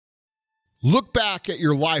Look back at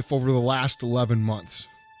your life over the last 11 months.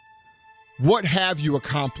 What have you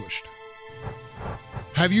accomplished?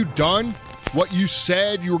 Have you done what you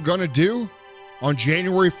said you were going to do on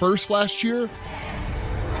January 1st last year?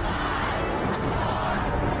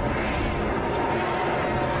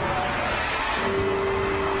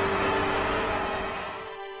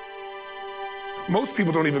 Most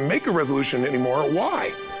people don't even make a resolution anymore.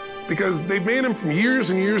 Why? Because they've made them from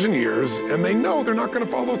years and years and years, and they know they're not going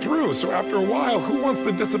to follow through. So after a while, who wants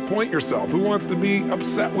to disappoint yourself? Who wants to be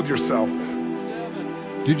upset with yourself?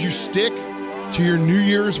 Did you stick to your New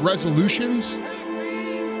Year's resolutions?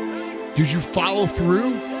 Did you follow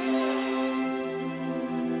through?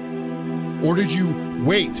 Or did you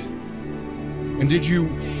wait? And did you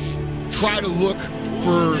try to look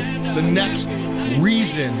for the next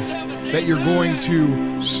reason that you're going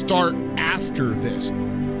to start after this?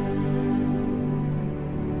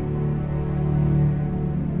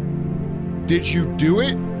 Did you do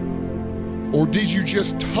it? Or did you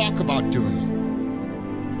just talk about doing it?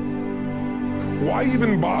 Why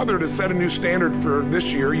even bother to set a new standard for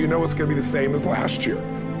this year? You know it's going to be the same as last year.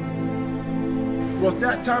 Well, it's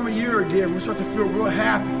that time of year again. We start to feel real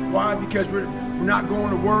happy. Why? Because we're not going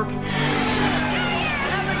to work.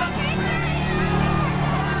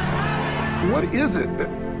 What is it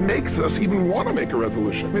that makes us even want to make a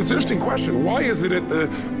resolution? I mean, it's an interesting question. Why is it at the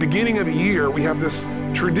beginning of a year we have this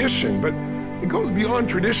tradition, but it goes beyond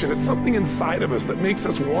tradition. It's something inside of us that makes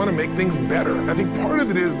us want to make things better. I think part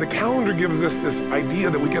of it is the calendar gives us this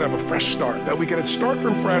idea that we can have a fresh start, that we can start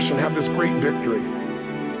from fresh and have this great victory.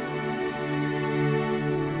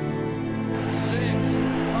 6,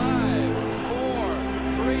 5,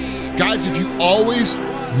 4, 3. Guys, if you always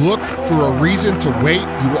look for a reason to wait,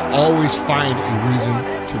 you will always find a reason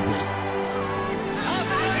to wait.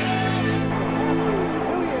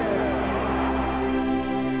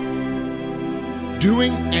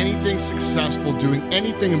 Doing anything successful, doing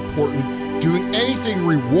anything important, doing anything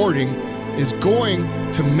rewarding is going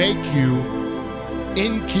to make you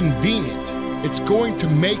inconvenient. It's going to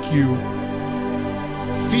make you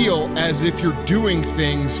feel as if you're doing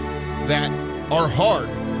things that are hard.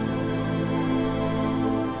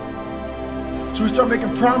 So we start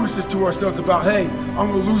making promises to ourselves about, hey,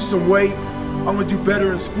 I'm gonna lose some weight, I'm gonna do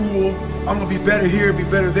better in school, I'm gonna be better here, be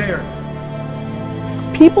better there.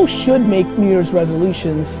 People should make New Year's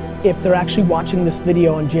resolutions if they're actually watching this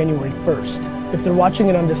video on January 1st. If they're watching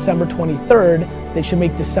it on December 23rd, they should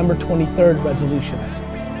make December 23rd resolutions.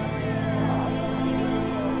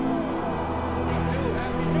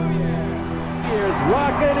 Here's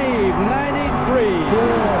Rocket Eve, 93.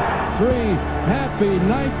 4, 3, happy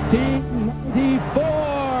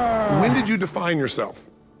 1994. When did you define yourself?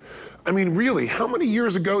 I mean, really, how many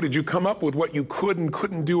years ago did you come up with what you could and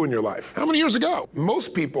couldn't do in your life? How many years ago?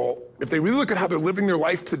 Most people, if they really look at how they're living their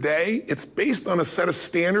life today, it's based on a set of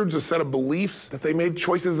standards, a set of beliefs that they made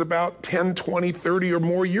choices about 10, 20, 30 or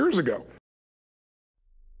more years ago.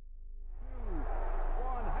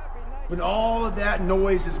 When all of that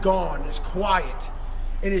noise is gone, it's quiet,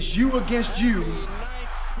 and it's you against you.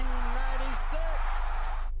 1996.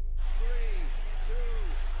 3, 2,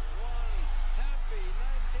 1, happy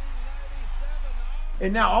 1997.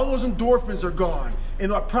 And now all those endorphins are gone.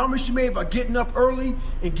 And the promise you made about getting up early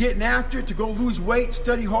and getting after it to go lose weight,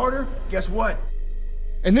 study harder, guess what?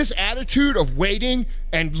 And this attitude of waiting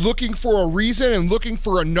and looking for a reason and looking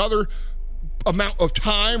for another amount of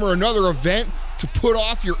time or another event to put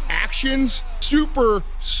off your actions, super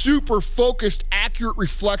focused, accurate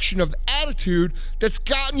reflection of the attitude that's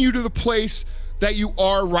gotten you to the place that you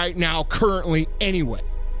are right now, currently anyway.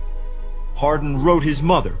 Hardin wrote his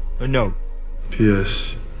mother a note.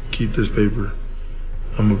 P.S. Keep this paper.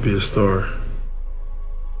 I'm gonna be a star.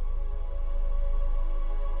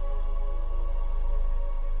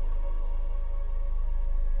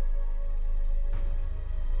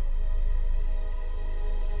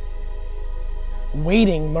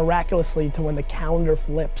 Waiting miraculously to when the calendar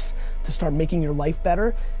flips to start making your life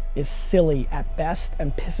better is silly at best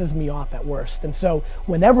and pisses me off at worst. And so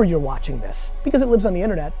whenever you're watching this, because it lives on the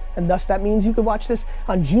internet, and thus that means you could watch this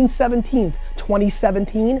on June 17th,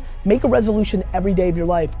 2017, make a resolution every day of your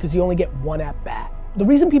life because you only get one at bat. The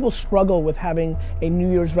reason people struggle with having a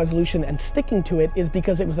New Year's resolution and sticking to it is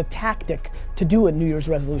because it was a tactic to do a New Year's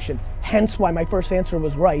resolution. Hence why my first answer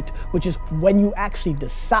was right, which is when you actually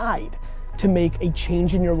decide to make a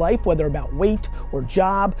change in your life, whether about weight or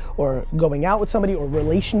job or going out with somebody or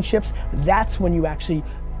relationships, that's when you actually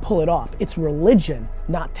pull it off. It's religion,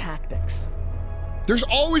 not tactics. There's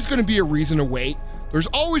always going to be a reason to wait. There's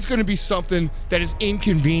always going to be something that is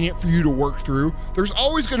inconvenient for you to work through. There's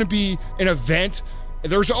always going to be an event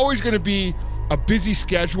There's always going to be a busy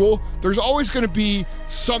schedule. There's always going to be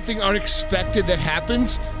something unexpected that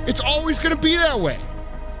happens. It's always going to be that way.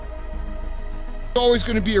 There's always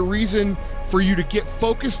going to be a reason for you to get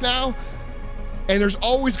focused now, and there's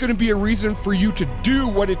always going to be a reason for you to do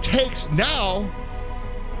what it takes now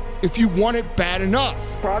if you want it bad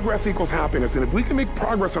enough. Progress equals happiness, and if we can make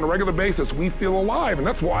progress on a regular basis, we feel alive. And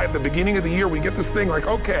that's why at the beginning of the year, we get this thing like,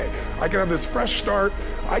 okay, I can have this fresh start.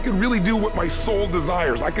 I could really do what my soul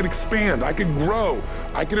desires. I could expand, I could grow,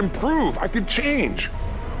 I could improve, I could change.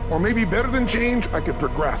 Or maybe better than change, I could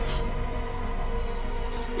progress.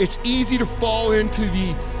 It's easy to fall into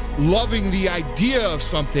the loving the idea of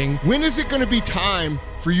something. When is it going to be time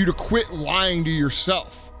for you to quit lying to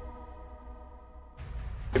yourself?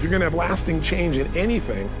 If you're going to have lasting change in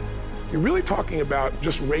anything, you're really talking about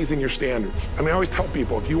just raising your standards. I mean, I always tell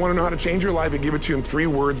people, if you want to know how to change your life, I give it to you in 3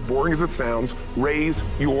 words, boring as it sounds: raise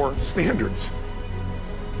your standards.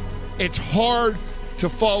 It's hard to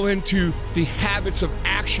fall into the habits of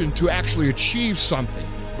action to actually achieve something.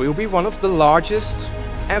 We'll be one of the largest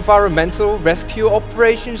environmental rescue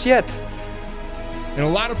operations yet. And a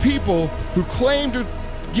lot of people who claim to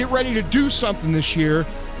get ready to do something this year,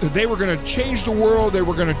 that they were going to change the world, they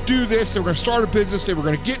were going to do this, they were going to start a business, they were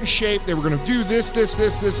going to get in shape, they were going to do this,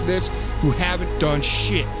 who haven't done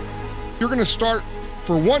shit. You're going to start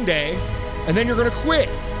for one day, and then you're going to quit.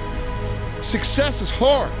 Success is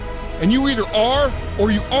hard, and you either are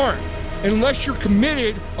or you aren't. Unless you're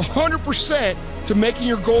committed 100% to making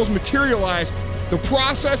your goals materialize, the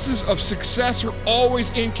processes of success are always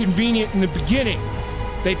inconvenient in the beginning.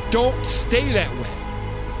 They don't stay that way.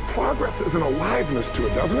 Progress is an aliveness to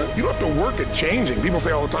it, doesn't it? You don't have to work at changing. People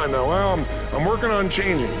say all the time now, well, I'm working on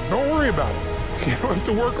changing. Don't worry about it. You don't have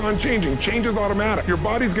to work on changing. Change is automatic. Your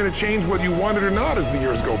body's going to change whether you want it or not as the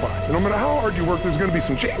years go by. And no matter how hard you work, there's going to be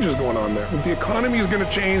some changes going on there. The economy is going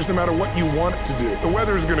to change no matter what you want it to do. The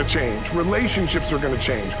weather is going to change. Relationships are going to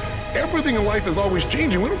change. Everything in life is always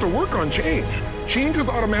changing. We don't have to work on change. Change is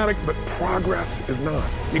automatic, but progress is not.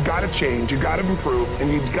 You got to change, you got to improve, and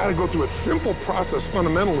you got to go through a simple process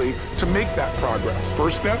fundamentally to make that progress.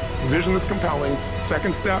 First step, vision that's compelling.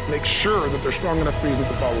 Second step, make sure that they're strong enough reason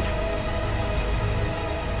to follow through.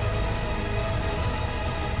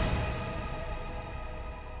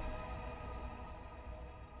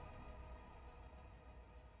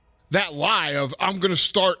 That lie of, I'm going to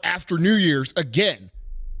start after New Year's again.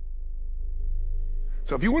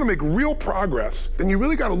 So if you want to make real progress, then you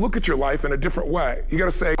really got to look at your life in a different way. You got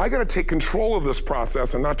to say, I got to take control of this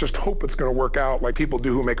process and not just hope it's going to work out like people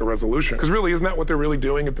do who make a resolution. Because really, isn't that what they're really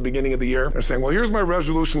doing at the beginning of the year? They're saying, well, here's my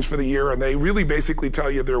resolutions for the year, and they really basically tell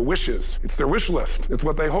you their wishes. It's their wish list. It's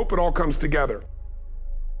what they hope it all comes together.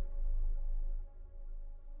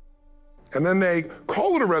 And then they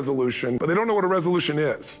call it a resolution, but they don't know what a resolution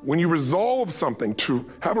is. When you resolve something, to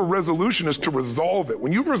have a resolution is to resolve it.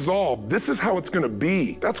 When you've resolved, this is how it's going to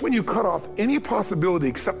be. That's when you cut off any possibility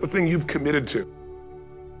except the thing you've committed to.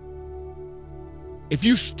 If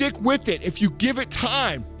you stick with it, if you give it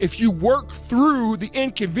time, if you work through the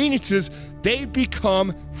inconveniences, they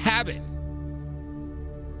become habit.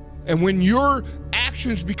 And when your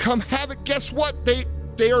actions become habit, guess what?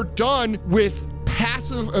 They are done with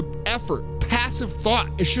passive effort, passive thought.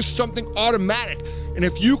 It's just something automatic. And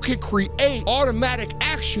if you can create automatic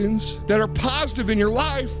actions that are positive in your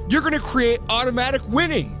life, you're going to create automatic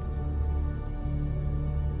winning.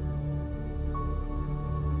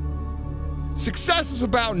 Success is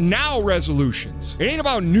about now resolutions. It ain't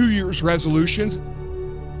about New Year's resolutions.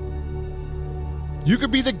 You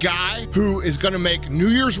could be the guy who is going to make New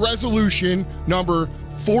Year's resolution number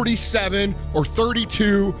 47 or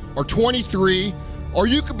 32 or 23, or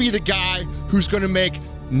you could be the guy who's going to make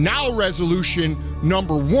now resolution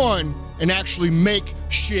number 1 and actually make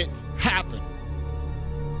shit happen.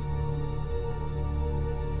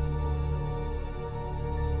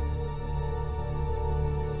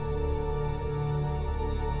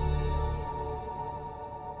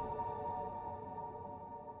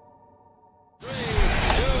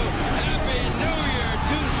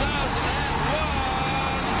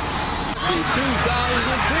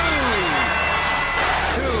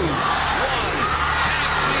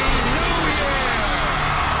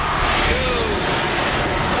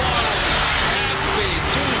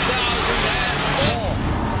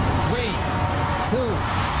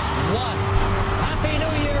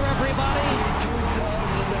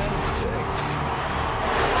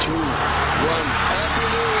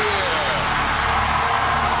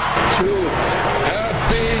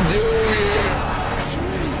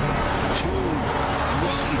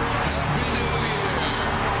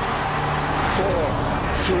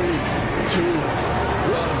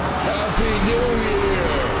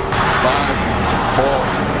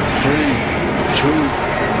 3, 2, 1.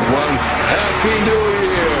 Happy New Year!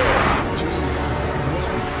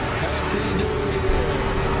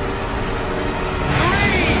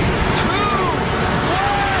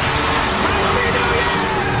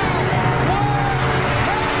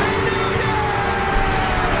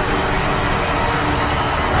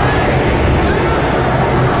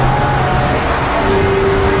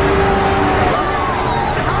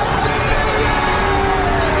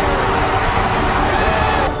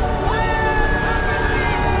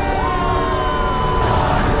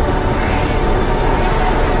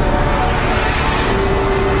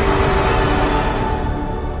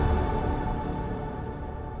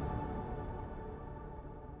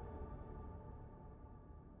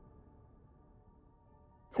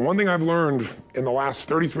 One thing I've learned in the last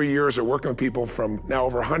 33 years of working with people from now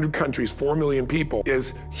over 100 countries, 4 million people,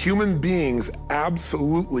 is human beings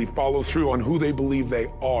absolutely follow through on who they believe they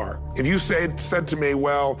are. If you said to me,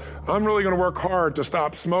 well, I'm really gonna work hard to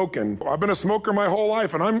stop smoking. I've been a smoker my whole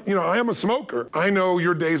life and I am a smoker. I know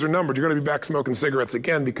your days are numbered. You're gonna be back smoking cigarettes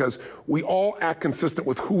again because we all act consistent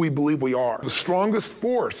with who we believe we are. The strongest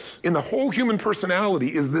force in the whole human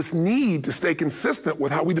personality is this need to stay consistent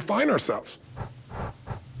with how we define ourselves.